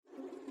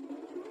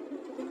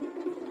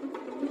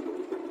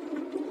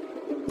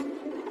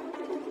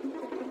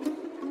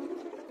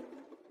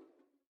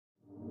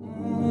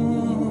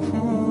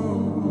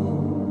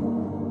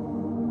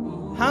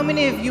How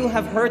many of you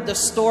have heard the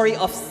story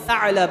of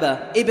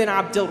Tha'laba ibn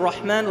Abdul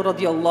Rahman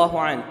radiallahu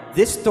anh?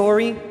 This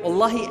story,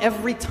 wallahi,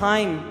 every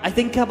time I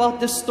think about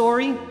this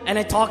story and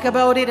I talk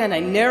about it and I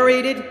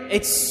narrate it,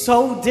 it's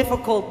so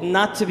difficult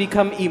not to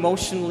become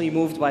emotionally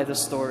moved by the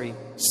story.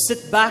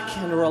 Sit back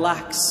and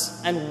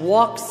relax and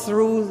walk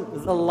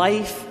through the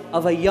life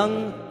of a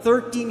young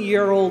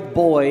 13-year-old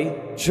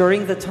boy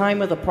during the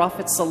time of the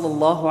Prophet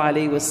sallallahu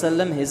alaihi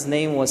wasallam. His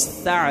name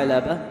was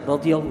Tha'laba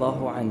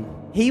radiallahu anh.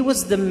 He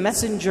was the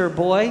messenger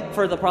boy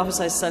for the Prophet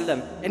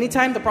ﷺ.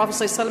 Anytime the Prophet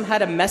ﷺ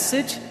had a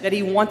message that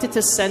he wanted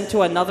to send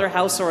to another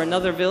house or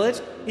another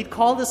village, he'd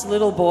call this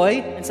little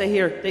boy and say,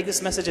 here, take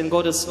this message and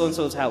go to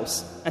so-and-so's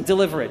house and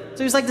deliver it. So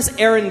he was like this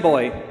errand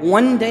boy.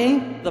 One day,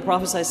 the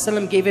Prophet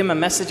ﷺ gave him a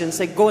message and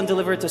said, go and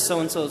deliver it to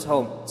so-and-so's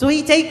home. So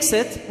he takes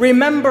it.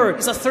 Remember,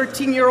 he's a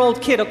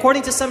 13-year-old kid.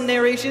 According to some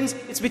narrations,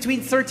 it's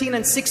between 13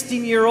 and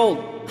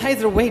 16-year-old.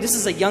 Either way, this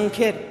is a young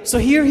kid. So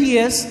here he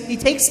is. He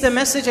takes the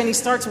message and he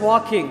starts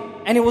walking.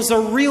 And it was a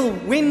real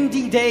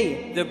windy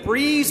day. The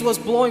breeze was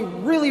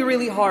blowing really,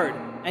 really hard.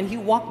 And he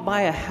walked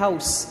by a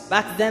house.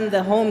 Back then,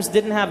 the homes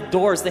didn't have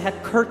doors. They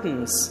had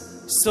curtains.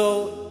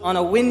 So on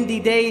a windy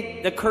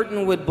day, the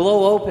curtain would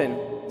blow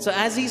open. So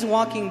as he's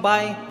walking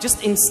by,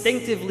 just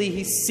instinctively,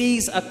 he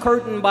sees a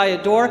curtain by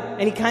a door.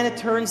 And he kind of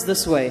turns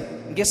this way.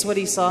 And guess what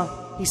he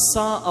saw? He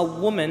saw a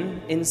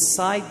woman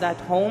inside that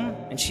home.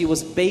 And she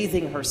was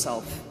bathing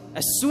herself.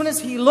 As soon as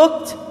he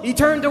looked, he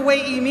turned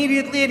away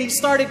immediately and he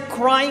started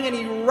crying and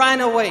he ran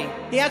away.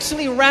 He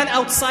actually ran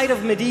outside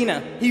of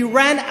Medina. He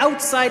ran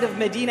outside of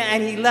Medina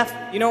and he left.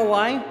 You know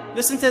why?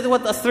 Listen to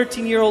what a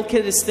 13-year-old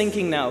kid is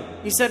thinking now.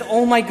 He said,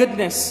 oh my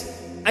goodness,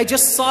 I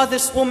just saw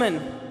this woman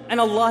and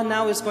Allah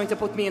now is going to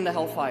put me in the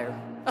hellfire.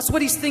 That's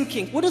what he's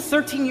thinking. What do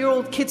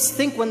 13-year-old kids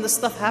think when this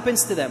stuff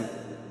happens to them?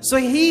 So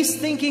he's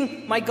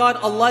thinking, my God,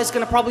 Allah is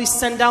going to probably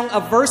send down a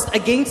verse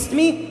against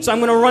me, so I'm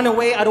going to run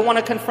away. I don't want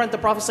to confront the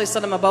Prophet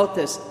ﷺ about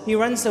this. He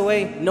runs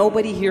away.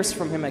 Nobody hears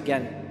from him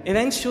again.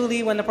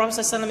 Eventually, when the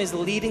Prophet ﷺ is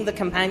leading the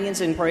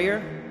companions in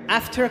prayer,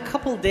 after a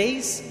couple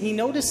days, he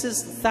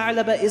notices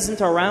Tha'laba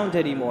isn't around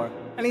anymore.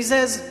 And he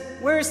says,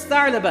 where is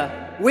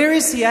Tha'laba? Where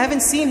is he? I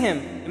haven't seen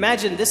him.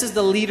 Imagine, this is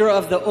the leader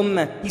of the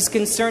ummah. He's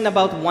concerned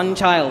about one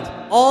child.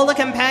 All the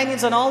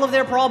companions and all of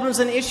their problems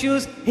and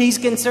issues, he's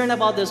concerned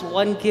about this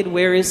one kid.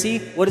 Where is he?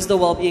 What is the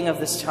well-being of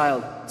this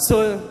child?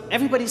 So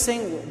everybody's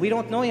saying, we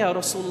don't know, Ya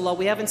Rasulullah.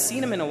 We haven't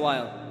seen him in a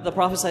while. The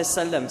Prophet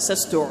ﷺ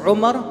says to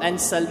Umar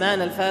and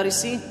Salman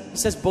al-Farisi, he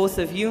says, both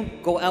of you,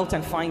 go out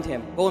and find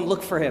him. Go and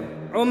look for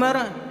him. Umar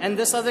and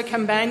this other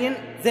companion,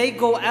 they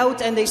go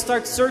out and they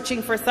start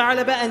searching for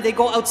Tha'laba and they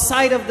go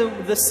outside of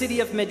the city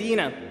of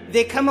Medina.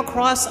 They come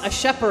across a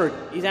shepherd.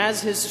 He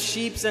has his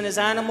sheep and his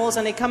animals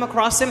and they come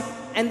across him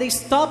and they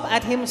stop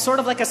at him sort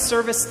of like a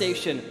service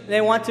station. They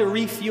want to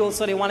refuel,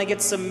 so they want to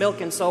get some milk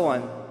and so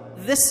on.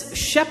 This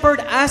shepherd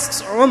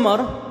asks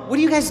Umar, what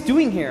are you guys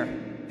doing here?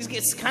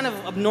 It's kind of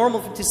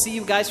abnormal to see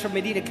you guys from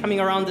Medina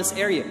coming around this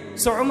area.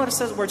 So Umar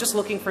says, we're just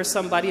looking for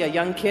somebody, a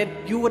young kid.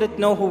 You wouldn't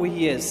know who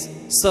he is.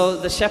 So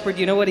the shepherd,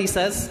 you know what he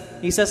says?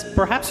 He says,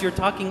 perhaps you're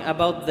talking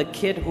about the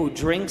kid who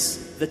drinks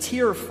the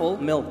tearful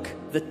milk.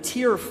 The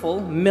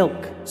tearful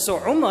milk. So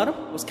Umar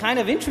was kind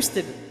of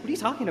interested. What are you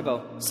talking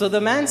about? So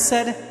the man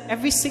said,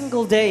 every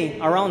single day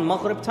around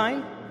Maghrib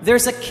time,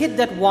 there's a kid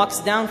that walks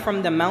down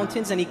from the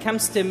mountains and he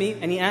comes to me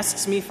and he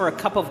asks me for a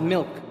cup of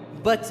milk.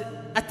 But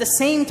at the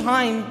same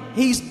time,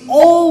 he's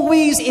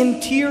always in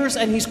tears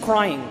and he's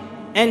crying.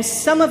 And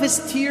some of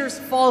his tears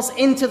falls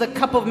into the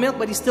cup of milk,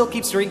 but he still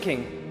keeps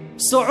drinking.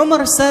 So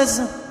Umar says,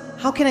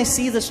 how can I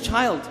see this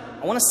child?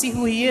 I want to see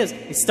who he is.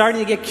 He's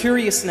starting to get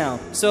curious now.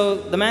 So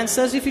the man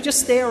says, if you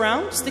just stay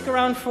around, stick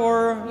around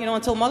for,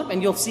 until Maghrib,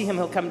 and you'll see him,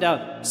 he'll come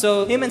down.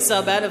 So him and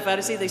Salman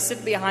al-Farisi, they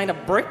sit behind a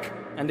brick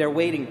and they're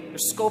waiting. They're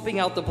scoping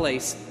out the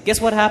place. Guess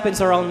what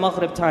happens around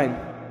Maghrib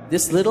time?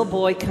 This little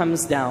boy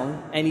comes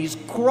down and he's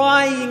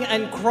crying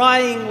and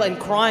crying and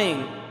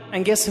crying.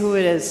 And guess who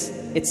it is?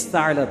 It's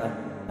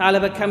Tha'laba.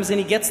 Tha'laba comes in,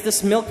 he gets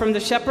this milk from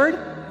the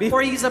shepherd.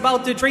 Before he's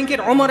about to drink it,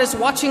 Umar is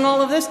watching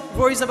all of this.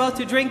 Before he's about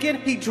to drink it,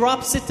 he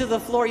drops it to the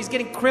floor. He's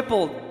getting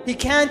crippled. He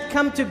can't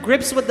come to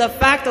grips with the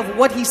fact of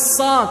what he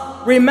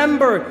saw.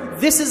 Remember,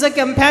 this is a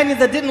companion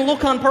that didn't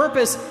look on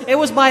purpose. It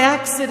was by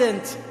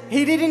accident.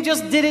 He didn't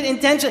just did it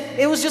intentionally.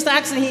 It was just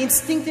accident. He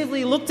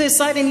instinctively looked to his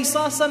side and he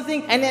saw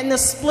something, and in a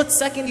split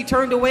second he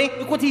turned away.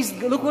 Look what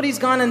he's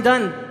gone and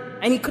done.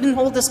 And he couldn't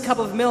hold this cup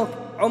of milk.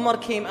 Umar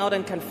came out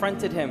and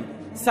confronted him.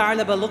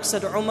 Tha'laba looks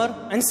at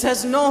Umar and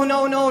says, no,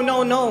 no, no,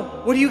 no, no.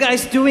 What are you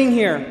guys doing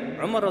here?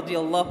 Umar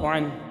radiallahu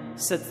anhu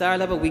said,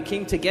 Tha'laba, we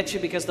came to get you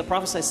because the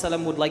Prophet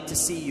ﷺ would like to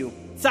see you.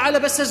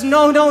 Tha'laba says,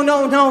 no, no,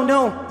 no, no,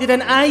 no. Did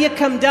an ayah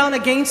come down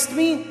against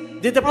me?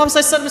 Did the Prophet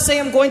ﷺ say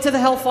I'm going to the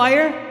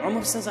hellfire?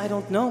 Umar says, I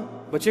don't know,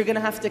 but you're going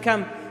to have to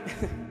come.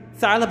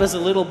 Tha'laba is a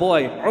little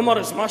boy. Umar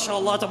is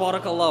mashallah,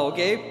 tabarakallah,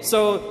 okay?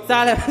 So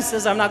Tha'laba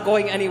says, I'm not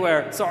going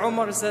anywhere. So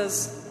Umar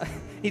says,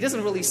 he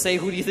doesn't really say,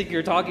 who do you think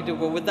you're talking to?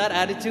 But with that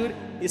attitude,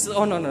 He says,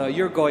 oh, no,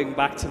 you're going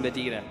back to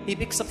Medina. He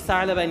picks up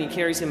Tha'laba and he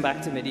carries him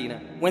back to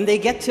Medina. When they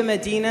get to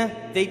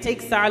Medina, they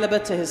take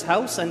Tha'laba to his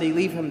house and they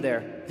leave him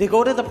there. They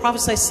go to the Prophet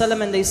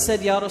ﷺ and they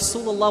said, Ya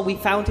Rasulullah, we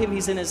found him,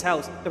 he's in his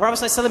house. The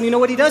Prophet ﷺ, you know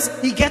what he does?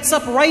 He gets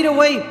up right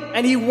away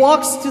and he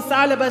walks to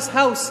Tha'laba's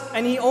house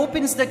and he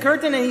opens the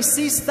curtain and he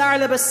sees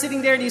Tha'laba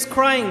sitting there and he's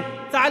crying.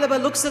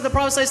 Tha'laba looks at the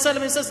Prophet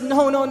ﷺ and says,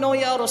 no,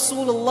 Ya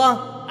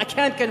Rasulullah, I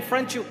can't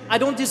confront you. I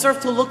don't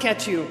deserve to look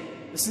at you.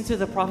 Listen to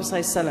the Prophet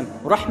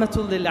ﷺ,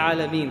 Rahmatul lil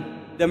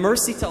Alameen, the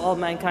mercy to all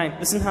mankind.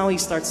 Listen how he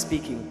starts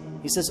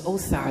speaking. He says, oh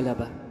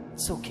Tha'laba,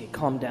 it's okay,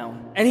 calm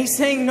down. And he's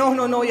saying, no,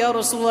 Ya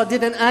Rasulullah,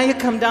 did an ayah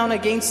come down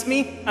against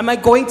me? Am I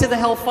going to the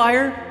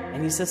hellfire?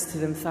 And he says to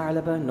them,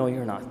 Tha'laba, no,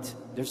 you're not.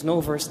 There's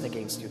no verse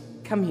against you.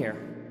 Come here.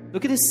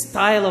 Look at his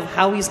style of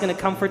how he's going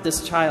to comfort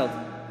this child.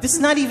 This is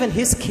not even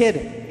his kid.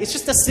 It's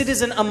just a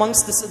citizen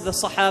amongst the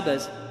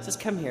Sahabas. He says,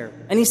 come here.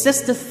 And he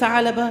says to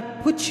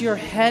Tha'laba, put your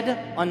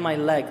head on my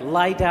leg.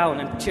 Lie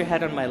down and put your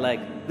head on my leg.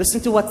 Listen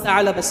to what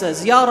Tha'laba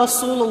says. Ya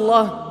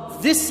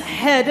Rasulullah, this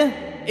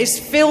head is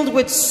filled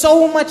with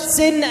so much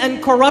sin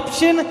and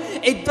corruption,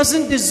 it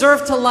doesn't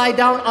deserve to lie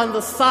down on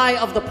the thigh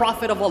of the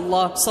Prophet of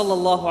Allah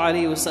sallallahu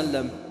alaihi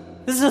wasallam.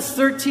 This is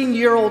a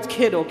 13-year-old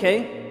kid,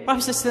 okay?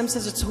 Prophet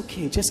says, it's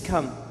okay, just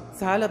come.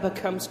 Tha'laba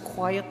comes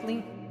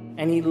quietly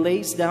and he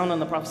lays down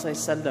on the Prophet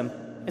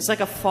ﷺ. It's like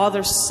a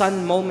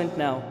father-son moment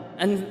now.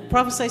 And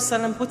Prophet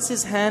ﷺ puts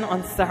his hand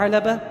on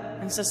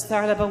Tha'laba and says,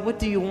 Tha'laba, what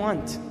do you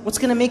want? What's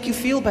going to make you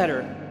feel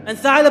better? And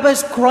Tha'laba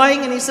is crying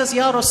and he says,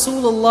 Ya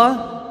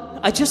Rasulullah,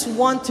 I just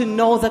want to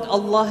know that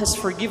Allah has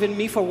forgiven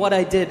me for what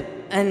I did.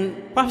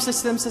 And Prophet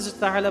ﷺ says to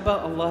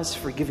Tha'laba, Allah has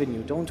forgiven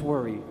you, don't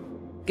worry.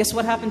 Guess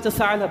what happened to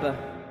Tha'laba?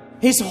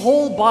 His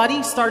whole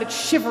body started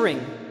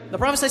shivering. The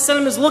Prophet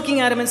ﷺ is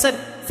looking at him and said,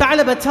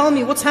 Tha'laba, tell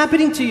me, what's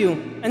happening to you?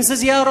 And he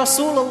says, Ya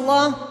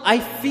Rasulullah, I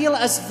feel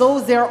as though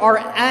there are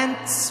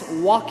ants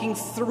walking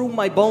through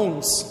my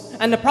bones.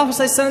 And the Prophet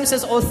ﷺ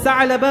says, oh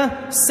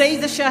Tha'laba, say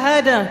the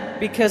Shahada,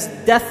 because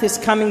death is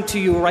coming to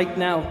you right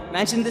now.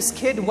 Imagine this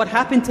kid, what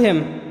happened to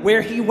him,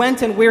 where he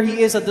went and where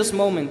he is at this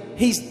moment.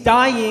 He's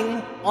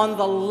dying on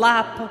the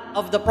lap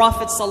of the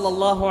Prophet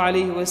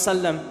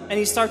ﷺ. And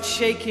he starts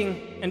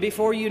shaking. And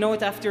before you know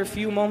it, after a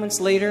few moments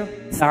later,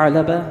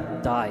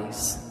 Tha'laba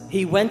dies.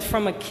 He went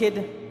from a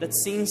kid that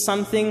seen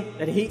something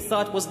that he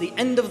thought was the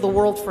end of the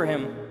world for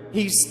him.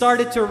 He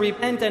started to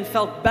repent and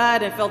felt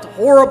bad and felt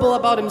horrible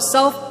about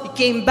himself. He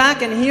came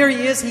back and here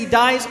he is. He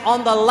dies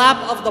on the lap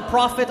of the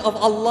Prophet of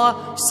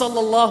Allah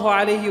sallallahu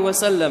alaihi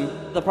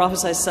wasallam. The Prophet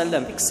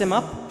sallallahu picks him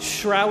up,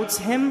 shrouds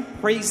him,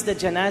 prays the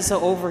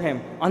janazah over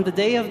him. On the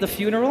day of the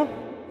funeral,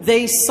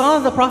 they saw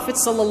the Prophet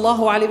sallallahu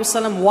alaihi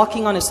wasallam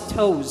walking on his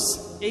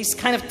toes. He's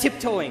kind of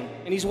tiptoeing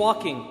and he's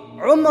walking.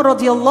 Umar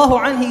radiallahu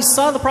anhu, he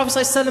saw the Prophet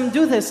ﷺ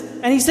do this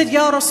and he said,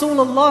 Ya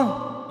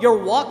Rasulullah, you're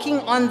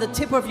walking on the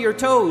tip of your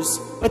toes,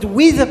 but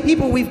we the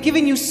people, we've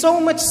given you so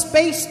much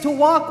space to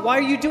walk. Why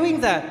are you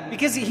doing that?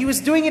 Because he was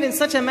doing it in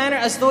such a manner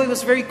as though it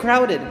was very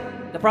crowded.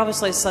 The Prophet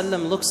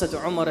ﷺ looks at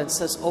Umar and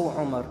says, oh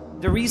Umar,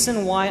 the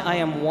reason why I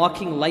am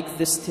walking like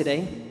this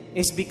today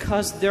is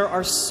because there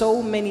are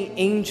so many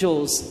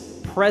angels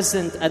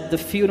present at the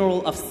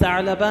funeral of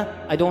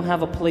Tha'laba, I don't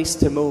have a place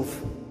to move.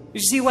 You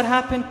see what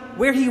happened?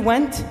 Where he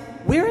went?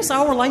 Where is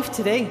our life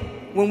today?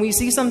 When we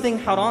see something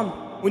haram,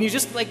 when you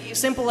just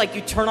like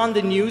you turn on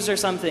the news or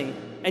something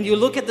and you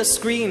look at the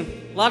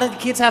screen. A lot of the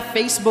kids have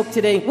Facebook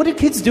today. What are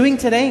kids doing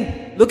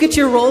today? Look at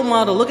your role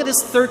model. Look at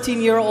this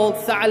 13-year-old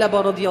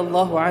Tha'laba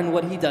radiallahu anhu,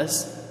 what he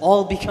does.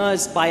 All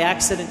because by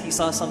accident he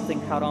saw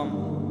something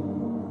haram.